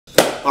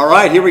All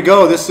right, here we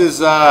go. This is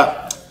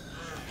Wild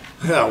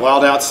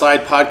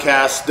Outside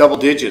Podcast, double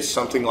digits,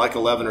 something like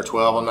 11 or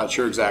 12. I'm not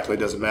sure exactly. It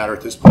doesn't matter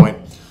at this point.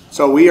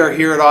 So we are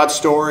here at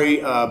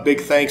OddStory.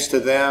 Big thanks to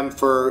them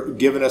for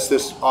giving us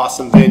this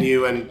awesome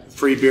venue and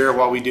free beer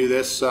while we do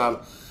this. And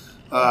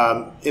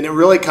it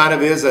really kind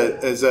of is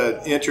an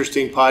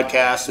interesting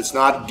podcast. It's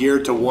not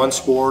geared to one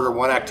sport or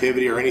one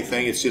activity or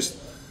anything. It's just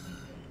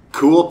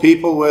cool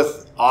people with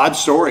odd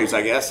stories,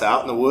 I guess,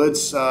 out in the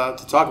woods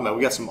to talk about.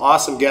 We got some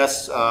awesome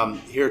guests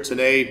here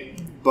today.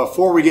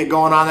 Before we get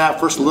going on that,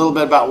 first a little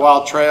bit about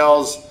Wild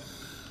Trails.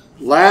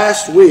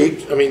 Last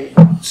week,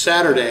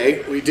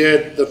 Saturday, we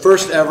did the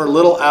first ever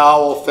Little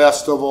Owl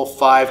Festival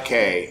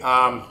 5K.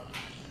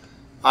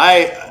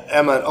 I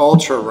am an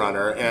ultra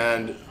runner,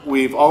 and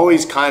we've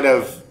always kind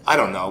of,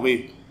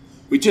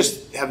 we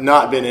just have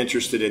not been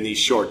interested in these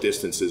short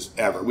distances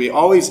ever. We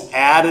always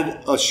added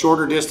a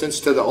shorter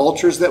distance to the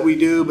ultras that we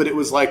do, but it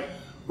was like,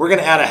 we're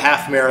going to add a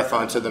half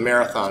marathon to the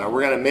marathon, or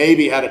we're going to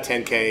maybe add a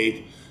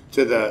 10K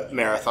to the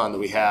marathon that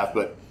we have.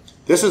 But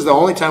this is the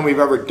only time we've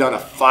ever done a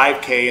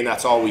 5K, and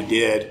that's all we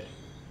did.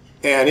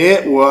 And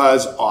it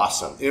was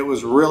awesome. It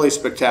was really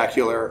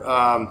spectacular.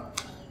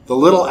 The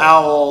Little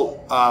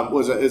Owl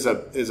is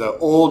an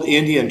old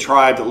Indian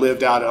tribe that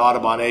lived out at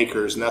Audubon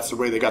Acres, and that's the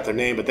way they got their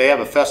name. But they have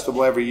a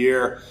festival every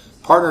year,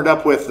 partnered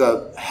up with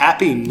the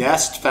Happy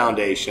Nest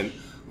Foundation,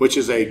 which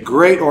is a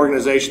great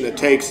organization that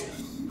takes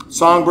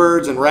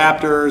songbirds and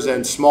raptors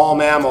and small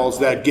mammals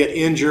that get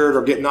injured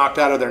or get knocked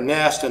out of their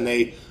nest, and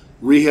they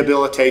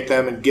rehabilitate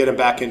them and get them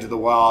back into the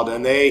wild.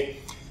 And they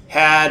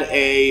had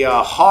a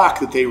hawk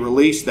that they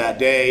released that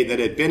day that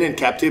had been in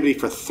captivity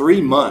for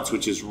 3 months,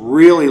 which is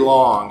really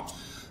long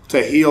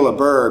to heal a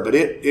bird. But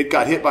it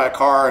got hit by a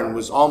car and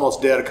was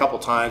almost dead a couple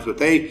times. But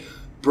they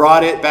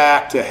brought it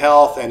back to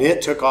health, and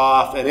it took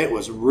off, and it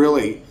was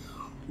really,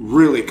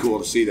 really cool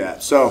to see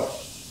that. So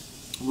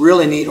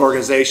really neat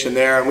organization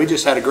there, and we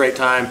just had a great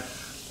time.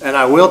 And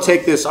I will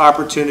take this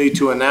opportunity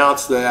to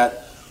announce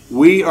that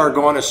we are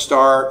going to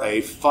start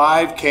a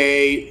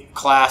 5K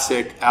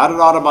classic out at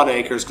Audubon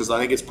Acres, because I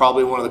think it's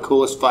probably one of the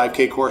coolest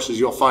 5K courses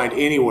you'll find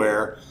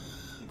anywhere,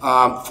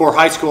 for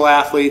high school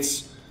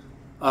athletes.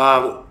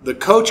 The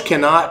coach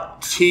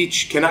cannot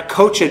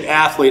coach an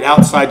athlete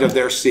outside of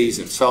their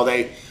season. So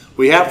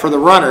we have, for the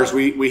runners,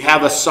 we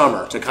have a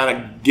summer to kind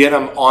of get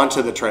them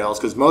onto the trails,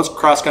 because most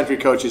cross-country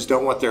coaches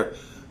don't want their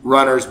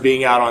runners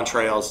being out on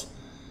trails.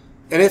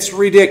 And it's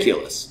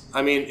ridiculous.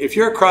 I mean, if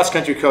you're a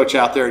cross-country coach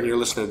out there and you're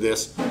listening to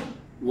this,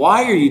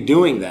 why are you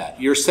doing that?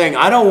 You're saying,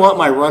 I don't want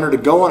my runner to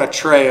go on a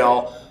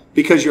trail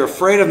because you're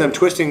afraid of them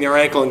twisting their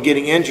ankle and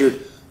getting injured,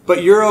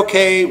 but you're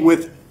okay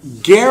with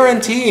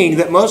guaranteeing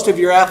that most of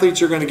your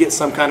athletes are going to get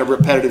some kind of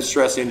repetitive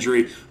stress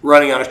injury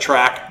running on a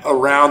track,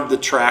 around the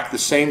track, the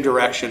same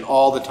direction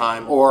all the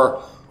time,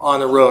 or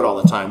on the road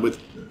all the time with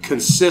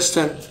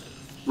consistent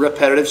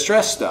repetitive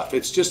stress stuff.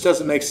 It just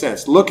doesn't make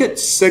sense. Look at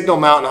Signal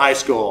Mountain High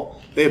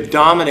School. They have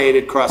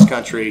dominated cross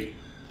country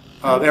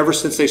ever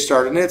since they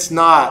started. And it's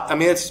not,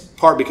 it's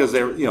part because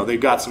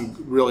they've got some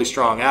really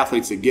strong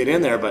athletes that get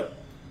in there, but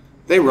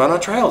they run on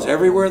trails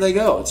everywhere they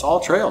go. It's all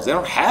trails. They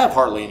don't have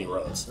hardly any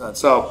roads.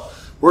 So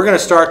we're going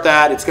to start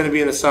that. It's going to be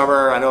in the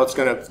summer. I know it's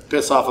going to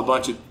piss off a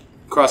bunch of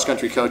cross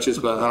country coaches,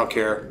 but I don't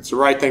care. It's the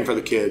right thing for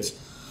the kids.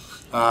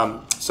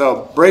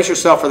 So brace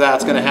yourself for that.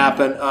 It's going to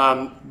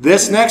happen.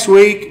 This next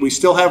week, we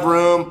still have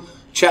room.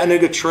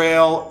 Chattanooga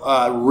Trail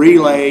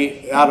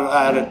relay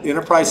out at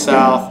Enterprise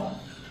South.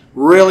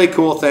 Really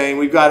cool thing.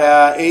 We've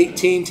got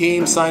 18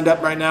 teams signed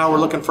up right now. We're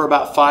looking for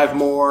about 5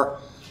 more.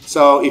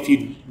 So if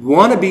you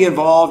want to be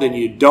involved and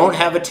you don't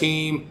have a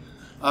team,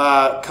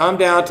 come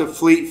down to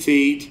Fleet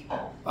Feet.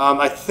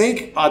 I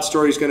think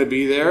OddStory is going to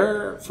be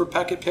there for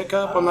packet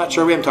pickup. I'm not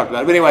sure. We haven't talked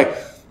about it. But anyway,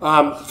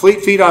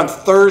 Fleet Feet on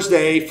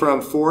Thursday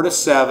from 4 to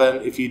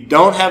 7. If you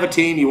don't have a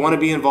team, you want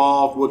to be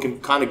involved, we can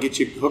kind of get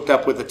you hooked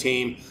up with a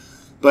team.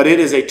 But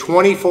it is a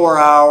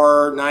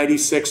 24-hour,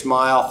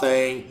 96-mile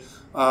thing.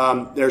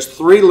 There's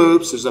 3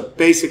 loops. There's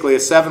basically a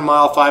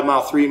 7-mile,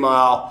 5-mile,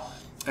 3-mile,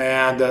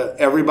 and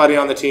everybody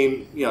on the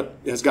team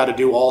has got to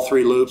do all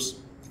 3 loops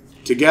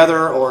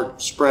together or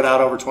spread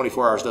out over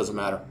 24 hours. Doesn't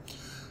matter.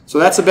 So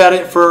that's about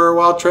it for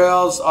Wild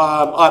Trails.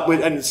 I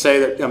didn't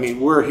say that.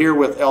 We're here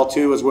with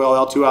L2 as well.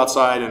 L2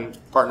 Outside, and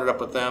partnered up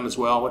with them as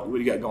well. What do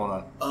you got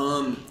going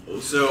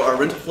on? So our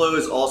rental flow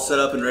is all set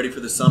up and ready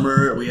for the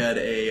summer. We had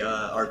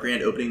our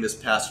grand opening this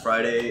past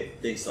Friday.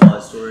 Thanks to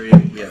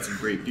OddStory, we had some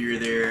great beer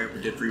there.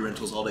 We did free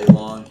rentals all day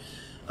long.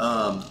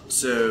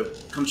 So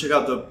come check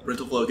out the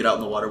rental flow. Get out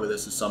in the water with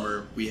us this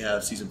summer. We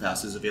have season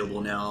passes available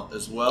now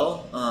as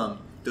well.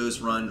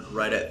 Those run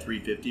right at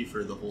 $350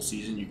 for the whole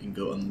season. You can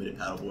go unlimited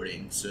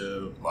paddleboarding.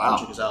 So come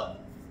check us out.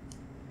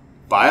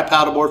 Buy a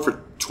paddleboard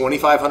for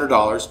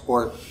 $2,500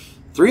 or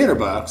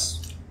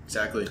 $300.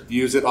 Exactly.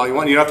 Use it all you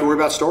want. You don't have to worry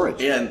about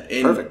storage. Yeah,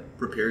 and perfect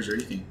repairs or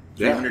anything.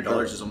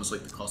 $300 is almost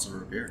like the cost of a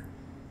repair.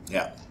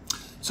 Yeah.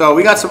 So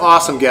we got some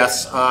awesome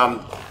guests.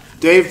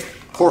 Dave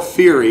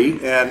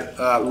Porfiri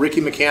and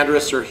Ricky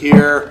McAndress are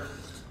here.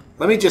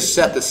 Let me just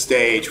set the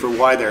stage for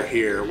why they're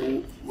here.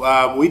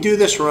 We do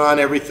this run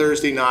every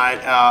Thursday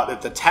night out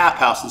at the Tap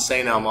House in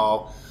St.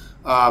 Elmo,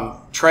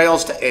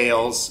 Trails to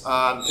Ales,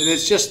 and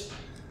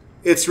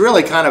it's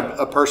really kind of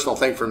a personal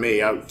thing for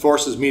me. It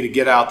forces me to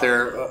get out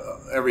there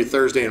every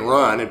Thursday and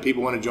run, and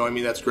people want to join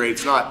me. That's great.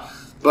 It's not,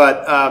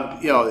 but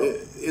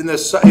in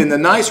the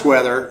nice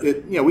weather,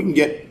 we can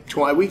get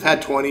 20. We've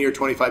had 20 or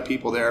 25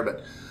 people there,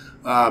 but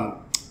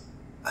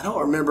I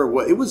don't remember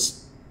what it was.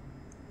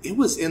 It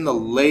was in the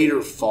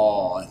later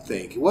fall, I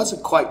think. It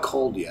wasn't quite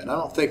cold yet. I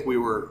don't think we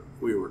were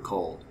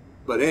cold.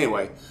 But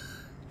anyway,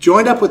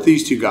 joined up with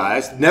these two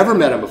guys. Never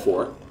met them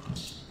before,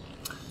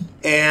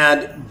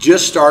 and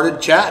just started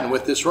chatting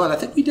with this run. I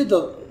think we did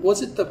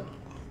was it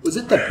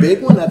the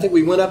big one? I think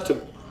we went up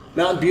to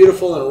Mount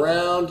Beautiful and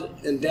around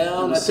and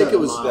down. I think it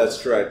was.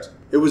 That's correct.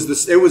 It was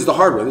the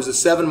hard one. It was a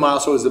 7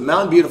 mile. So it was the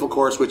Mount Beautiful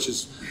course, which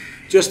is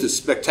just a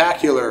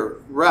spectacular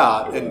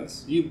route. And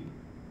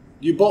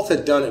you both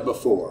had done it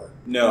before.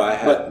 No, I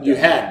had. But you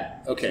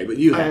hadn't. Okay, but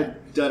you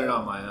had done it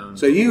on my own.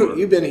 So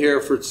you've been here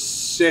for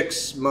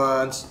 6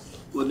 months.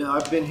 Well, no,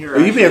 I've been here.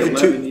 You've been here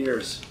for 11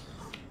 years.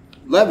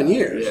 11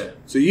 years. Yeah.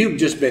 So you've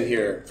just been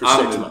here for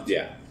 6 months.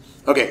 Yeah.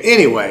 Okay.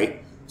 Anyway,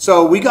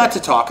 so we got to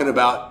talking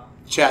about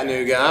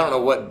Chattanooga. I don't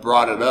know what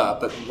brought it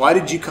up, but why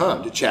did you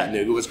come to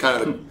Chattanooga? Was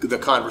kind of the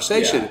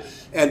conversation.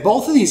 Yeah. And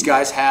both of these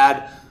guys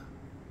had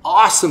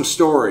awesome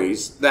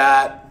stories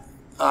that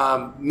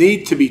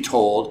need to be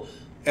told.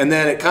 And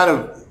then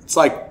it's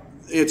like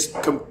it's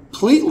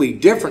completely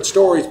different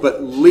stories,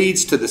 but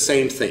leads to the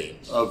same theme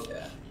of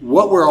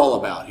what we're all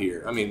about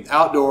here. I mean,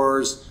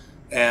 outdoors,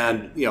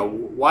 and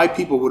why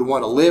people would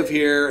want to live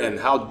here, and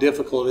how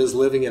difficult it is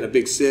living in a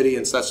big city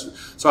and such.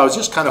 So I was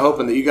just kind of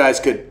hoping that you guys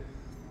could.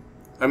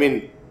 I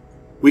mean,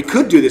 we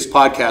could do this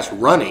podcast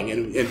running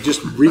and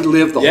just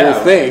relive the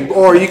whole thing,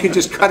 or you can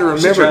just kind of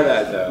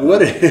remember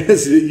what it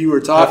is that you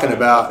were talking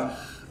about.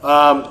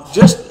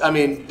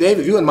 Dave,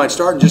 if you wouldn't mind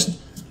starting, just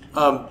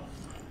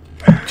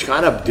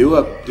kind of do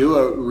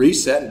a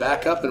reset and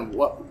back up, and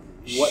what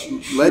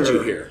led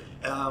you here?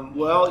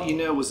 Well,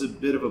 it was a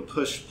bit of a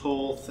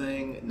push-pull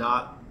thing,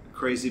 not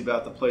crazy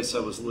about the place I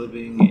was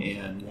living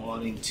and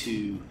wanting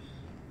to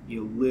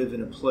live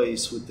in a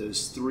place with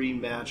those 3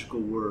 magical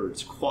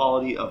words: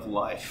 quality of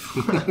life.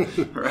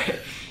 Right?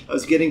 I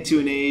was getting to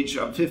an age,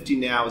 I'm 50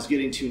 now, I was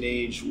getting to an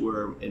age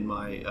where in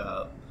my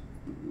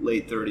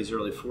late 30s,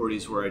 early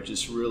 40s, where I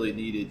just really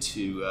needed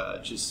to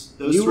just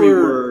those 3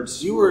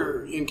 words. You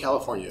were in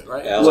California,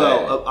 right?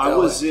 Well, I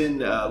was in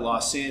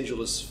Los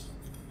Angeles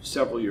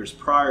several years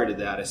prior to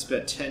that. I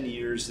spent 10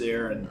 years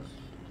there and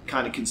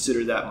kind of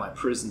considered that my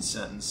prison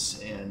sentence,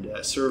 and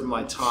served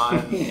my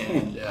time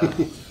and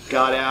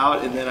got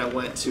out, and then I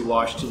went to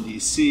Washington,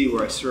 D.C.,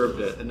 where I served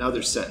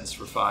another sentence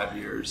for 5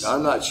 years.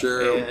 I'm not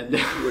sure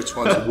which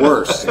one's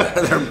worse.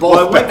 They're both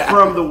well, I went bad.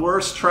 from the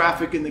worst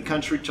traffic in the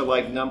country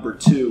to number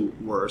 2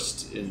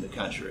 worst in the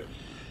country.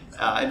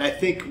 And I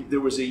think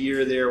there was a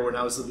year there when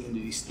I was living in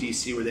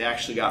D.C. where they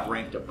actually got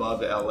ranked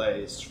above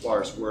L.A. as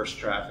far as worst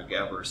traffic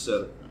ever.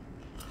 So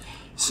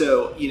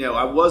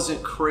I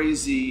wasn't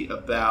crazy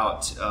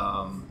about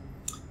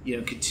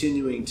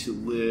continuing to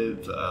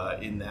live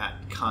in that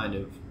kind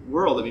of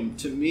world. I mean,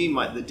 to me,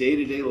 the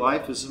day-to-day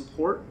life is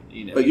important.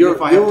 But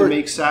if I have to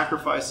make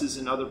sacrifices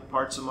in other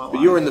parts of my life.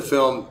 But you were in the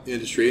film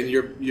industry, and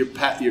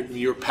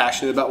you're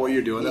passionate about what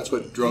you're doing. That's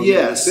what drove you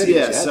to the city.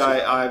 Yes,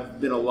 I've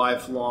been a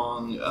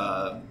lifelong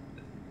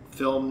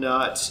film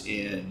nut,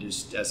 and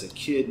just as a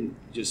kid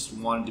just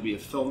wanted to be a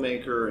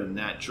filmmaker, and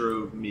that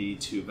drove me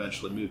to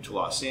eventually move to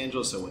Los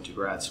Angeles. I went to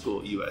grad school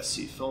at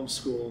USC Film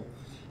School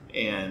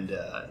and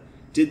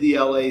did the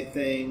LA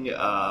thing,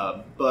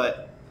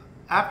 but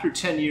after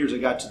 10 years I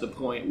got to the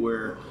point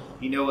where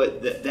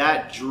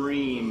that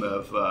dream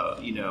of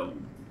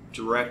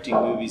directing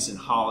movies in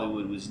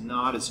Hollywood was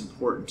not as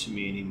important to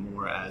me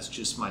anymore as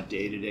just my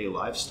day-to-day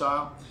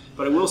lifestyle.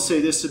 But I will say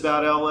this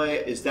about LA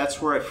is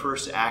that's where I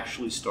first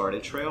actually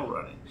started trail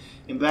running.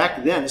 And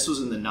back then, this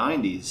was in the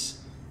 90s,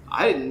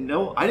 I didn't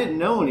know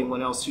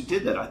anyone else who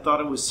did that. I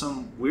thought it was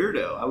some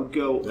weirdo. I would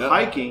go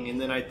hiking, and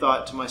then I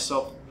thought to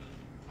myself,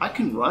 I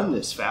can run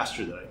this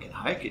faster than I can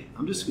hike it.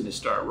 I'm just going to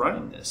start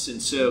running this.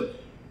 And so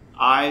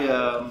I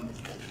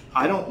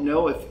don't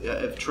know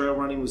if trail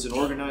running was an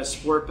organized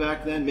sport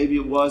back then. Maybe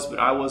it was, but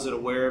I wasn't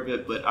aware of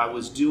it. But I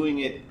was doing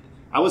it.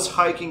 I was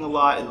hiking a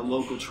lot in the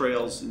local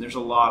trails, and there's a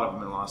lot of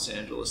them in Los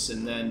Angeles.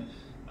 And then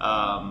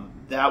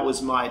that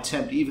was my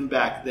attempt, even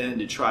back then,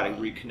 to try to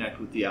reconnect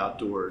with the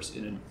outdoors.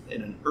 In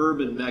an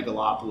urban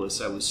megalopolis,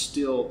 I was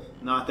still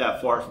not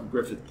that far from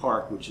Griffith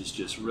Park, which is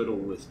just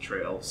riddled with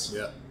trails.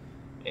 Yeah.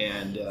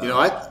 And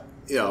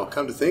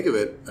come to think of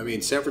it, I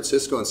mean, San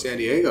Francisco and San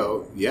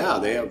Diego,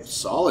 they have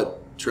solid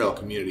trail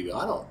community.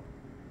 But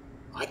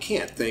I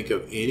can't think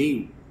of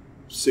any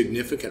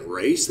significant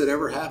race that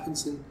ever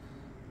happens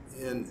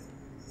in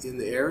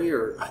the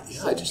area.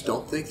 I just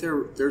don't think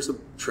there's a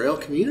trail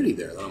community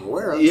there that I'm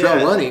aware of.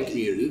 Trail running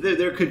community.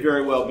 There could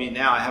very well be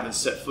now. I haven't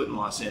set foot in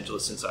Los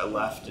Angeles since I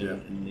left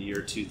in the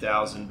year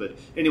 2000. But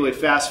anyway,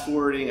 fast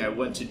forwarding, I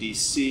went to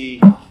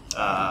D.C.,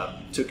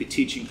 took a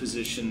teaching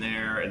position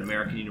there at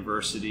American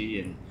University,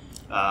 and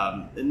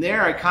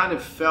there I kind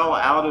of fell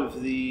out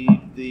of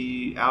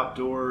the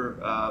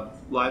outdoor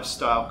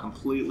lifestyle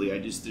completely.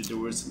 There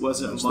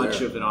wasn't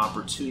much of an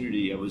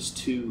opportunity. I was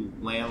too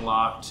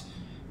landlocked.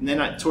 And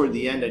then toward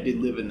the end, I did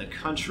live in the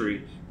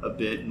country a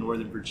bit in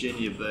Northern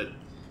Virginia, but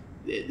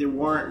there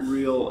weren't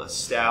real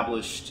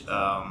established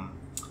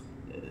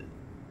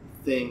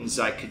things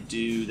I could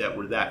do that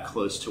were that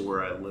close to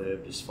where I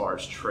lived as far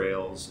as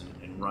trails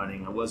and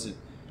running.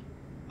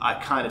 I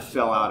kind of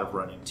fell out of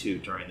running too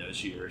during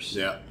those years.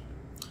 Yeah.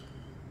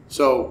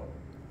 So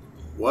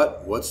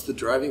what's the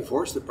driving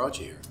force that brought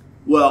you here?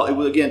 Well, it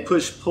was, again,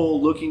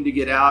 push-pull, looking to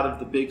get out of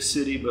the big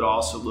city, but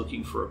also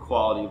looking for a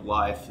quality of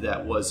life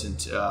that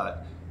wasn't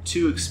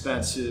too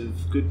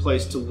expensive, good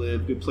place to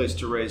live, good place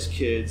to raise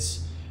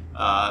kids.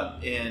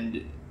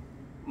 And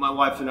my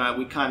wife and I,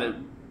 we kind of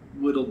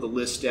whittled the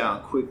list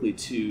down quickly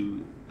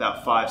to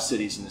about 5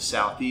 cities in the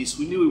Southeast.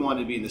 We knew we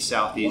wanted to be in the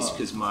Southeast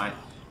because my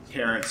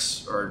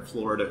parents are in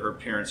Florida. Her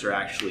parents are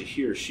actually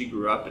here. She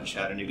grew up in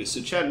Chattanooga.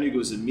 So Chattanooga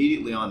was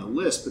immediately on the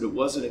list, but it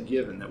wasn't a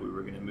given that we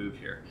were going to move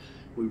here.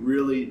 We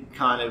really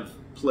kind of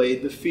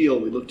played the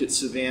field. We looked at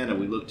Savannah.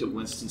 We looked at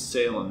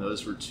Winston-Salem.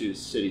 Those were 2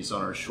 cities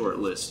on our short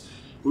list.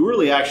 We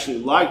really actually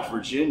liked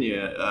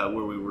Virginia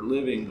where we were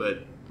living,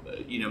 but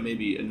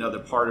maybe another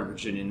part of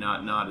Virginia,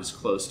 not as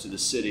close to the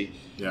city.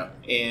 Yeah.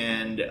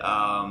 And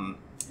a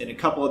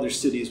couple other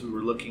cities we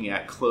were looking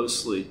at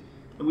closely.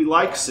 And we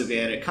liked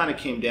Savannah. It kind of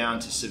came down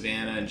to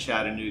Savannah and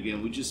Chattanooga,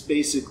 and we just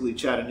basically,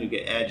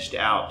 Chattanooga edged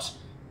out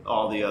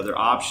all the other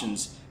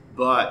options.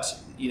 But,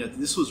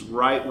 this was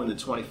right when the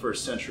 21st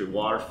Century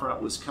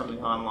Waterfront was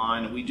coming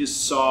online, and we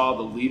just saw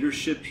the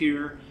leadership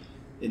here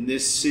in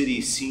this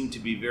city seemed to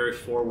be very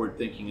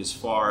forward-thinking as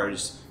far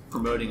as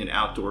promoting an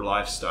outdoor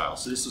lifestyle.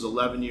 So this was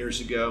 11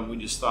 years ago, and we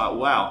just thought,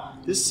 wow,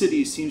 this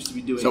city seems to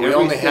be doing everything right. So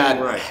we only had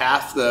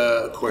half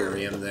the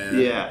aquarium then.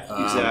 Yeah,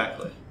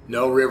 exactly.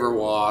 No river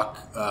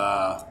walk.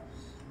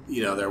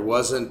 There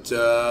wasn't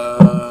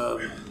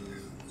there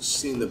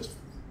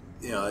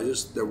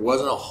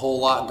wasn't a whole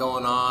lot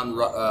going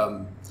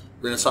on.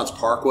 Renaissance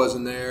Park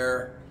wasn't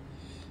there.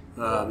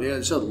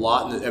 There's a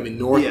lot.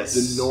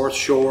 The North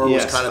Shore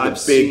was kind of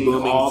the big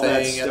booming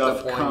thing at the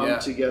point. Come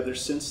together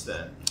since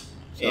then.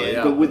 So,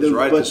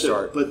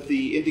 but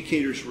the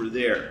indicators were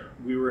there.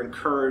 We were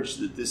encouraged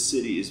that this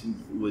city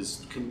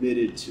was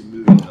committed to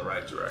moving in the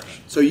right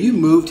direction. So you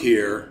moved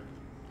here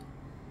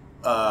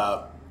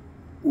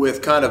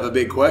with kind of a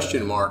big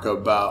question mark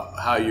about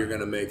how you're going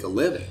to make a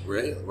living,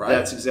 right?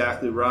 That's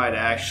exactly right. I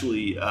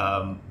actually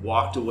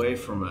walked away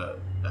from a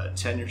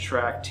tenure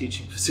track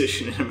teaching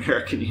position at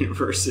American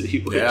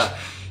University, which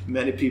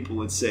many people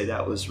would say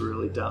that was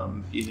really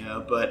dumb,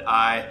 but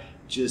I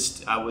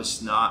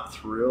was not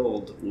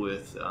thrilled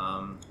with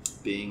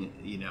being,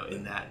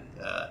 in that.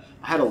 I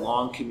had a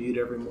long commute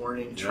every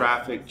morning,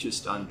 traffic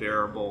just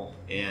unbearable,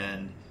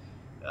 and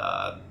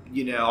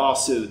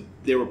also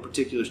there were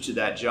particulars to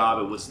that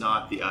job. It was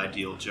not the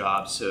ideal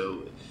job,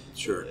 so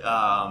sure.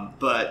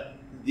 But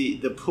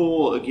the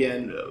pull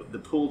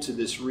to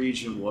this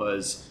region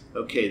was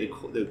okay.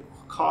 The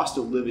cost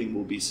of living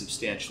will be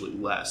substantially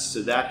less,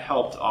 so that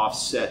helped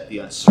offset the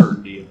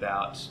uncertainty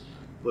about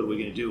what are we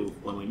going to do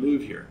when we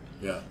move here.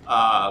 Yeah.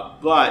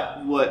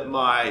 But what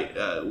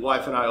my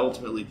wife and I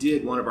ultimately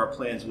did, one of our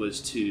plans was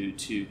to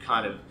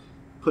kind of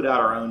put out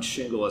our own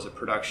shingle as a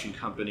production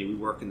company. We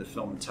work in the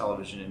film and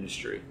television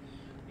industry,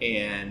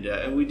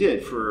 and we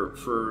did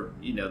for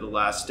the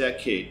last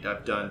decade.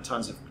 I've done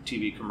tons of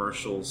TV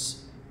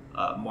commercials,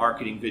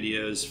 marketing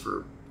videos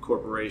for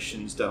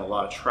corporations, done a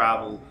lot of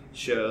travel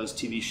shows,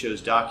 TV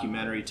shows,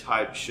 documentary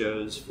type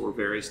shows for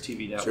various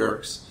TV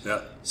networks. Sure.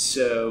 Yeah.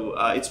 So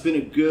it's been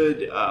a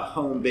good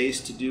home base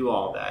to do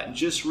all that. And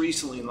just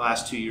recently, in the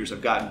last 2 years,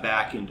 I've gotten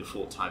back into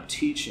full-time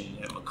teaching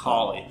at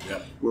Macaulay,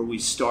 where we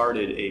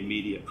started a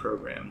media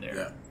program there.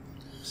 Yeah.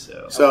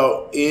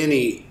 So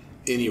any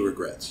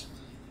regrets?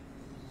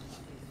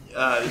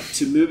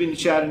 To moving to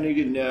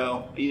Chattanooga,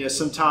 no.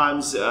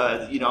 Sometimes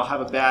I'll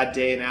have a bad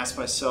day and ask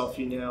myself,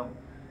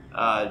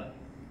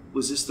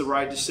 was this the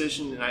right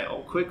decision? And I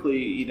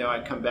quickly,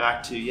 I come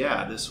back to,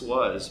 this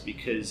was,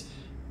 because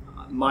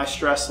my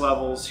stress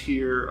levels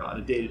here on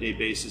a day-to-day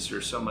basis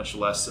are so much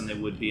less than they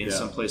would be in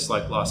some place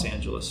like Los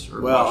Angeles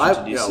or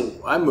Washington, D.C.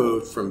 I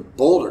moved from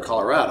Boulder,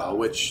 Colorado,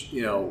 which,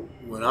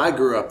 when I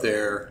grew up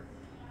there,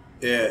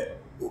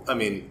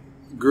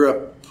 grew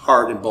up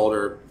part in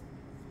Boulder,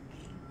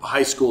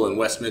 high school in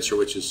Westminster,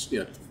 which is,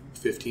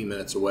 15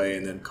 minutes away,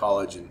 and then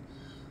college, and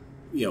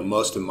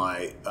most of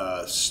my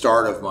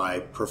start of my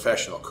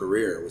professional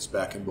career was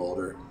back in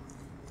Boulder.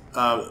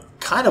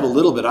 Kind of a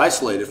little bit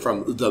isolated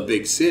from the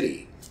big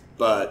city,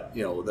 but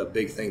the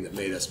big thing that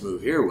made us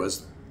move here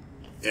was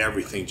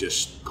everything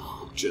just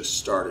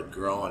started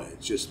growing.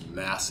 It's just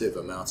massive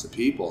amounts of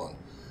people, and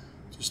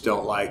just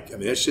don't like.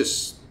 It's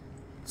just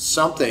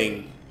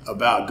something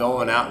about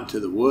going out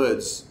into the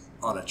woods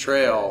on a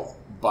trail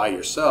by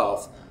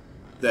yourself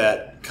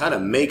that kind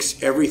of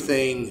makes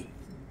everything,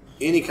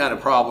 any kind of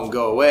problem,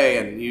 go away,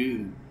 and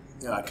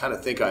I kind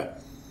of think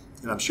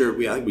and I'm sure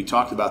I think we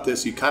talked about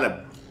this.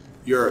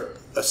 You're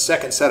a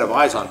second set of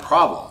eyes on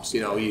problems.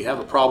 You have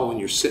a problem when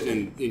you're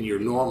sitting in your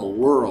normal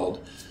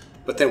world,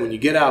 but then when you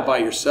get out by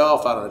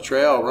yourself out on a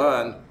trail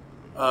run,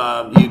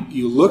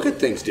 you look at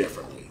things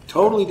differently,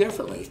 totally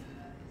differently,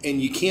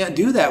 and you can't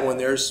do that when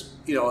there's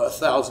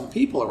 1,000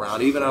 people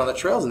around, even on the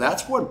trails, and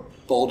that's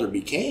what Boulder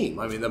became.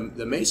 I mean,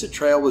 the Mesa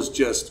Trail was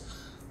just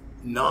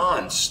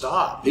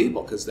non-stop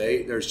people because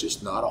there's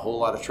just not a whole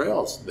lot of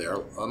trails there,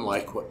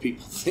 unlike what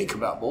people think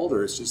about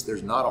Boulder. It's just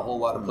there's not a whole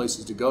lot of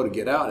places to go to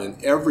get out,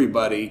 and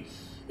everybody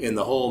in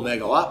the whole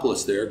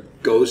megalopolis there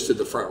goes to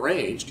the Front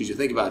Range, because you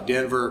think about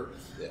Denver,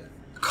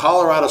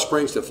 Colorado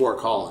Springs to Fort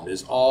Collins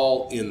is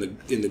all in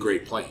the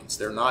Great Plains.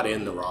 They're not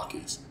in the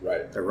Rockies.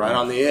 Right. They're right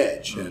on the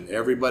edge, and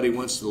everybody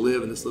wants to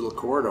live in this little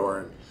corridor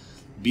and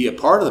be a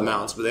part of the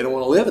mountains, but they don't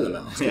want to live in the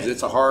mountains because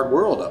it's a hard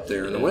world up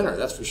there in the winter.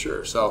 That's for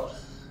sure. So.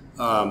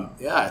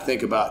 I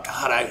think about,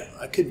 God,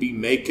 I could be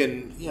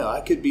making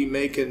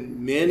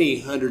many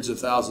hundreds of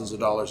thousands of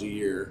dollars a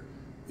year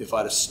if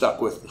I'd have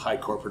stuck with high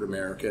corporate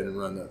America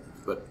and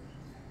but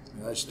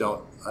I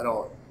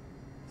don't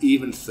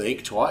even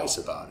think twice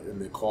about it. And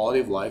the quality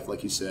of life,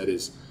 like you said,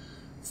 is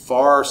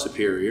far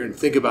superior. And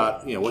think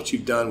about, what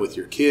you've done with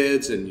your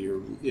kids and your,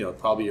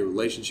 probably your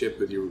relationship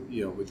with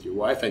your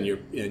wife and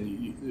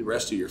the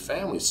rest of your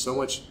family. So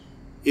much.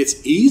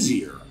 It's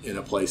easier in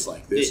a place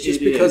like this,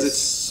 because it's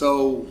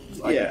so.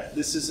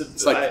 This is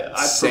I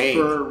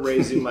prefer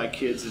raising my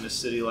kids in a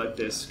city like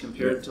this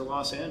compared to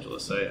Los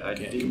Angeles. I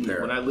didn't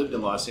compare. When I lived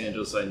in Los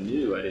Angeles, I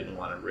knew I didn't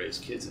want to raise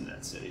kids in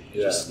that city. I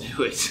just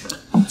knew it.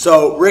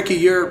 So, Ricky,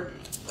 you're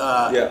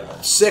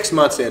 6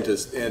 months into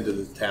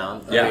the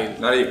town. I mean,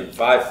 not even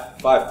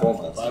five full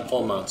months. 5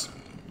 full months.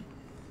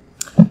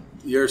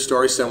 Your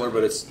story's similar,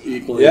 but it's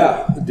equally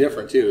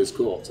different too. It's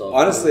cool. So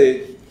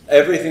honestly.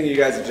 Everything you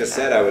guys have just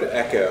said, I would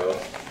echo.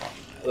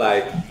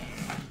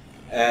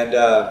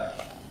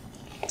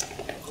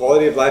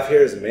 Quality of life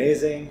here is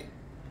amazing.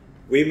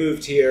 We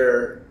moved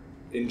here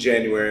in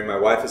January. My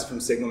wife is from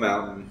Signal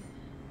Mountain,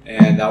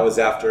 and that was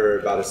after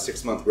about a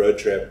 6-month road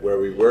trip where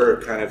we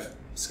were kind of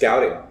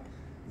scouting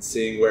and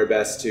seeing where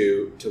best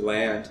to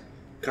land.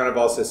 Kind of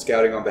also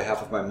scouting on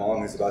behalf of my mom,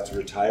 who's about to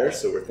retire.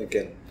 So we're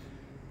thinking,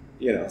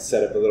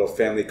 set up a little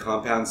family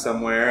compound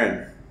somewhere,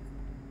 and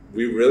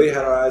we really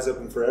had our eyes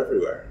open for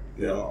everywhere.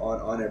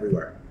 On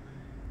everywhere.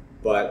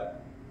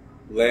 But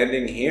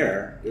landing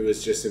here, it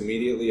was just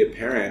immediately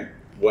apparent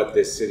what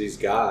this city's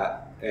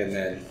got, and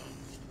then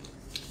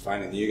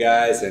finding you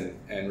guys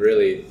and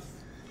really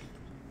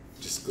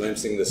just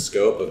glimpsing the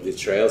scope of the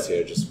trails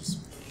here just was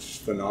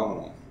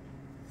phenomenal.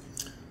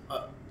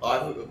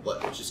 I'm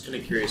just kind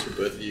of curious for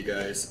both of you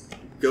guys.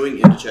 Going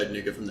into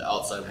Chattanooga from the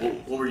outside,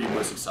 what were you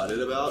most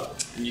excited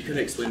about? And you kind of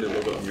explained it a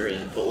little bit on your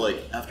end, but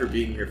after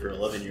being here for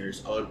 11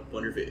 years, I would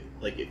wonder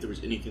if there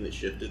was anything that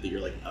shifted that you're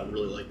like, I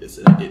really like this,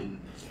 and I didn't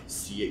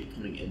see it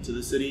coming into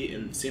the city.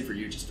 And same for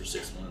you, just for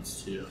 6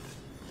 months too.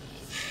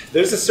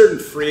 There's a certain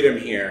freedom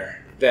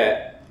here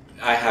that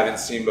I haven't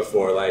seen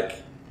before.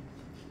 Like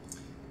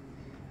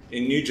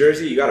in New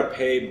Jersey, you got to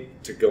pay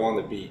to go on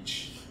the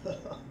beach.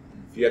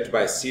 You have to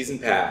buy a season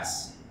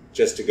pass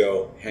just to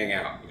go hang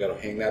out. You got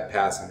to hang that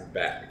pass on your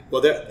bag.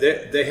 Well,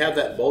 they have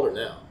that in Boulder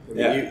now. I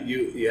mean,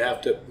 you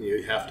have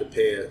to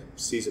pay a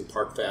season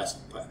park pass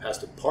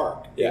to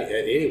park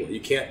anywhere. You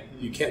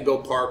can't go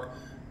park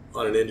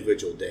on an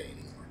individual day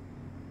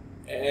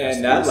anymore.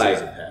 And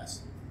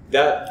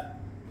that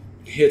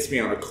hits me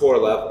on a core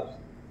level.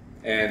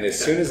 And as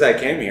soon as I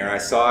came here, I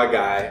saw a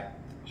guy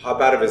hop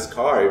out of his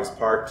car. He was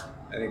parked,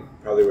 I think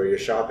probably where your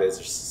shop is,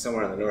 or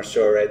somewhere on the North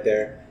Shore right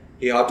there.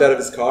 He hopped out of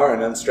his car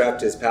and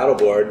unstrapped his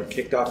paddleboard and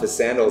kicked off his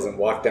sandals and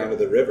walked down to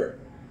the river.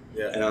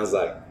 Yeah. And I was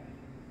like,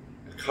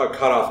 caught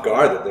off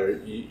guard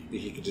that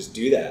he could just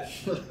do that.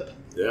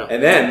 Yeah.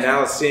 And then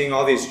now seeing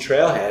all these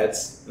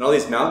trailheads and all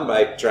these mountain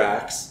bike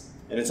tracks,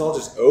 and it's all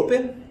just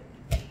open.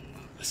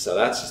 So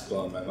that's just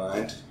blowing my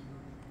mind.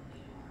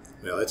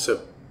 Well, it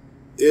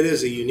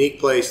is a unique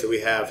place that we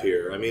have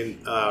here. I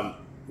mean,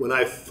 when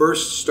I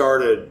first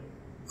started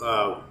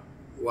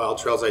Wild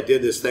Trails, I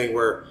did this thing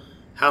where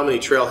how many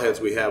trailheads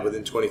we have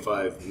within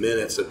 25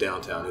 minutes of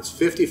downtown. It's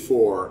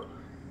 54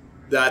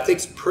 that I think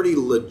is pretty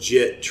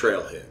legit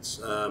trailheads.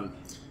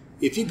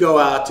 If you go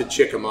out to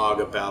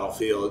Chickamauga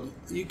Battlefield,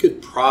 you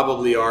could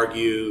probably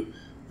argue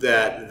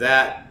that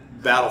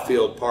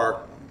Battlefield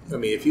Park, I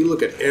mean, if you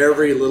look at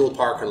every little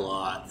parking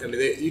lot, I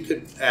mean, you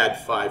could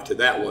add 5 to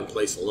that one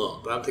place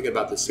alone. But I'm thinking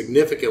about the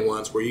significant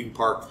ones where you can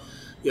park,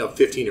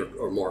 15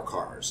 or more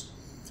cars.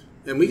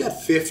 And we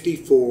got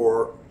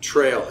 54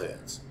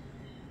 trailheads.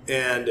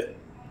 And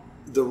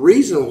the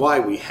reason why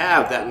we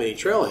have that many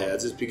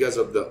trailheads is because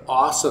of the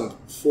awesome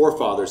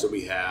forefathers that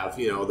we have.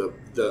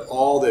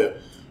 All the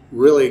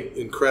really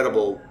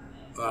incredible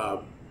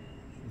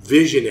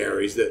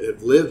visionaries that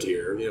have lived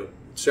here,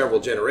 several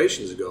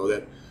generations ago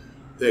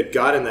that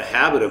got in the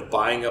habit of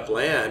buying up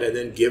land and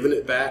then giving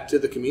it back to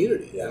the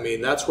community. Yeah. I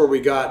mean, that's where we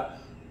got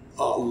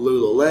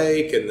Lula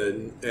Lake and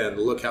the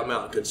Lookout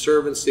Mountain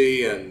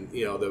Conservancy and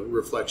the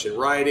reflection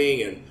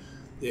writing and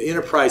The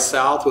Enterprise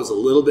South was a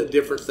little bit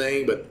different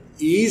thing, but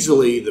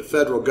easily the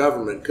federal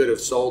government could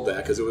have sold that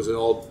because it was an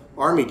old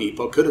Army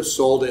depot, could have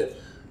sold it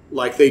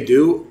like they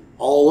do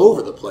all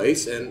over the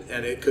place, and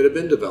it could have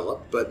been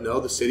developed. But no,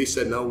 the city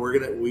said, no,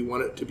 we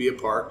want it to be a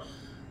park.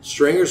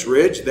 Stringer's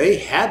Ridge, they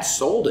had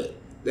sold it.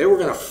 They were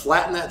going to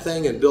flatten that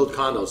thing and build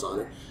condos on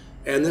it.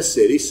 And the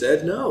city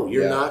said, no,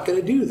 you're not going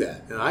to do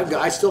that. And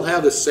I still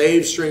have the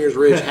Save Stringer's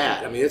Ridge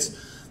hat. I mean, it's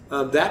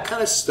that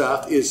kind of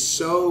stuff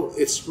is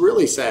it's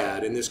really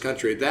sad in this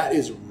country. That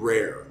is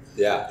rare.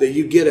 Yeah. That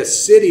you get a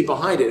city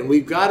behind it. And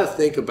we've got to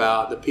think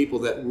about the people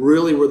that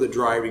really were the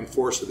driving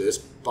force of this.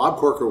 Bob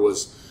Corker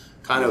was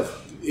kind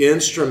of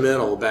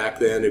instrumental back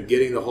then of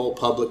getting the whole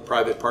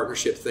public-private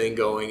partnership thing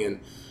going. And,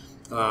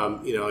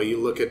 you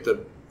look at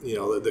the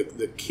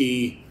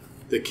key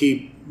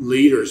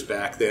leaders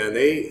back then,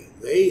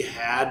 they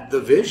had the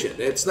vision.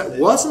 It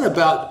wasn't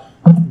about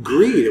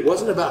greed. It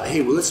wasn't about,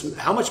 hey, well,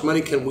 how much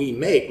money can we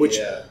make? Which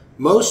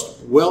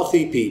most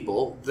wealthy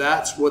people,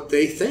 that's what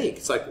they think.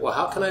 It's like, well,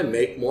 how can I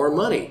make more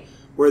money?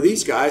 Where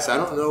these guys, I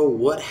don't know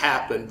what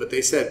happened, but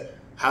they said,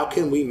 how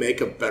can we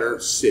make a better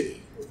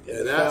city?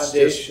 And that's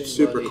just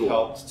super cool.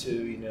 Helped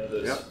too,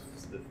 those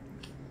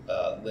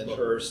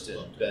Lyndhurst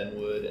and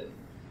Benwood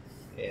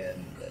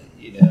and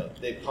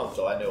they pumped,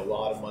 I know, a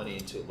lot of money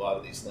into a lot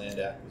of these land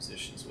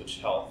acquisitions, which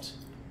helped.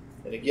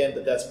 And again,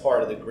 but that's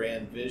part of the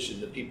grand vision.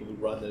 The people who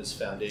run those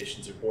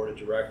foundations or board of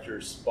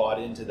directors bought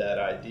into that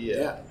idea.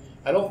 Yeah.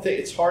 I don't think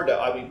it's hard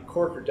to,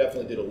 Corker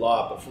definitely did a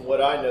lot, but from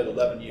what I know, the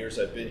 11 years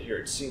I've been here,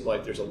 it seemed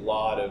like there's a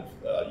lot of,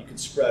 you can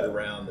spread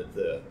around there's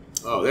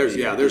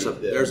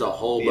a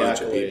whole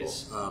bunch of people.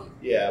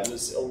 It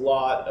was a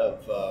lot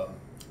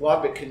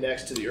of it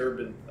connects to the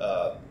urban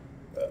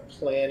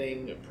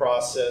planning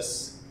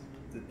process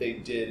that they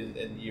did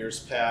in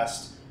years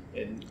past,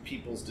 and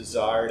people's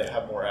desire to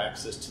have more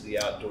access to the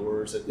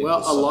outdoors. I think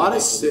a lot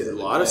of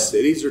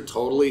cities are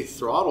totally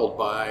throttled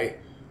by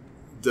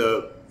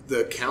the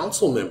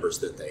council members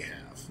that they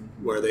have,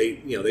 where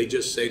they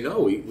just say, no,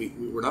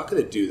 we're not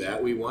going to do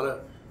that. We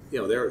want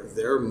to,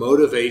 their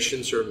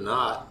motivations are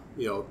not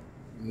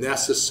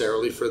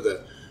necessarily for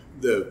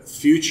the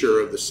future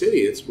of the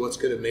city. It's what's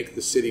going to make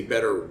the city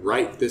better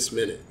right this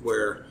minute,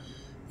 where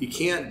you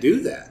can't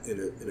do that in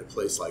a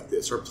place like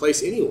this or a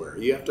place anywhere.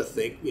 You have to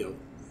think,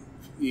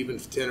 even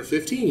 10 or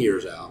 15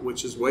 years out,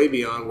 which is way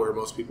beyond where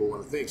most people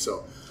want to think.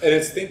 So, and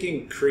it's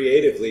thinking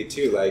creatively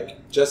too.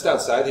 Like just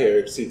outside here,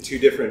 you see 2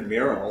 different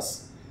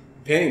murals.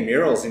 Painting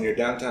murals in your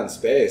downtown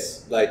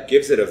space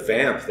gives it a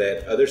vamp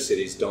that other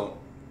cities don't.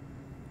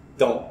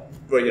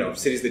 Or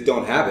cities that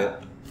don't have it.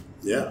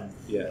 Yeah.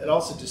 Yeah. It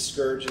also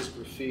discourages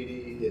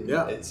graffiti, and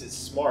it's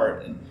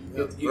smart. And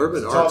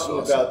urban art's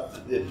talking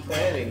about the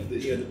planning,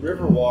 the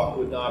Riverwalk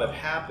would not have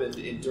happened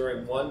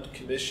during one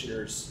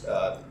commissioner's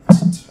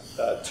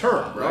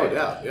term, right?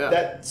 Oh, yeah.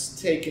 That's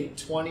taken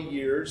 20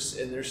 years,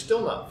 and they're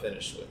still not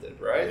finished with it,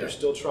 right? Yeah. They're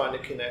still trying to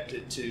connect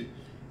it to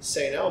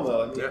St.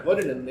 Elmo. What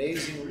an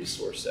amazing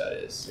resource that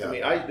is.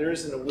 Yeah. There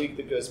isn't a week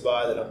that goes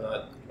by that I'm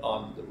not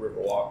on the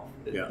Riverwalk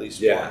at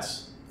least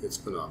once. It's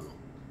phenomenal.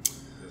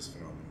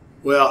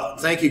 Well,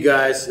 thank you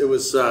guys. It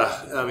was,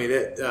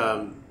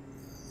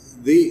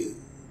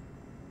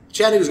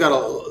 Chattanooga's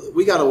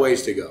we got a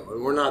ways to go,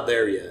 and we're not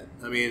there yet.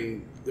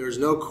 There's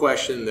no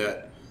question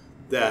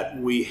that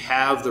we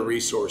have the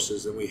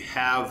resources and we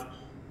have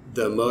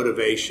the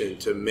motivation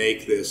to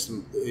make this,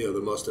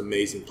 the most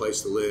amazing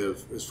place to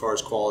live as far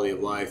as quality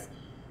of life.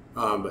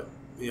 But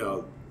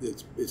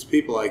it's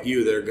people like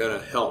you that are going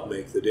to help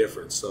make the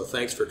difference. So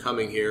thanks for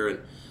coming here. And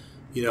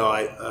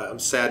I'm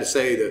sad to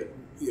say that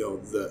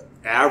the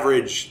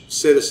average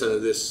citizen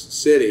of this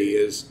city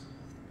is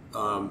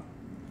out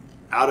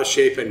of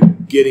shape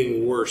and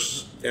getting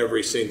worse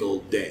every single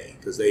day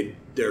because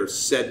they're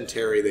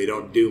sedentary, they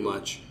don't do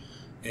much,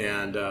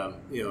 and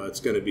it's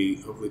going to be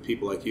hopefully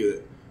people like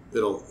you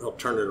that'll help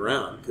turn it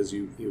around, because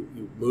you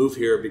move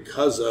here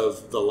because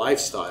of the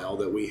lifestyle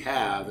that we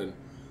have and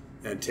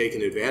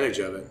taking advantage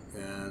of it.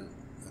 And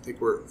I think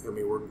we're going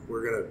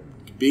to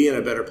be in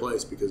a better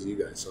place because of you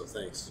guys. So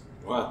thanks.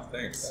 Wow,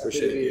 thanks.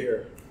 Appreciate it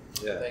here.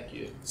 Yeah, thank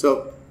you.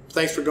 So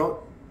thanks for going.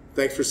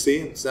 Thanks for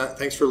seeing.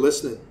 Thanks for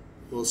listening.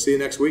 We'll see you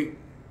next week.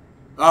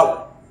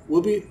 Oh,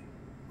 we're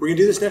gonna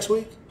do this next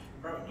week.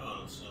 Probably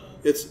not.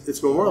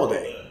 It's Memorial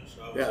Day.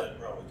 So I would say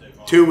probably take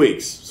off. 2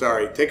 weeks.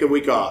 Sorry, take a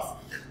week off.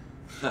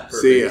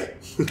 See ya.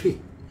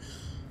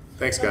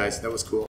 Thanks, guys. That was cool.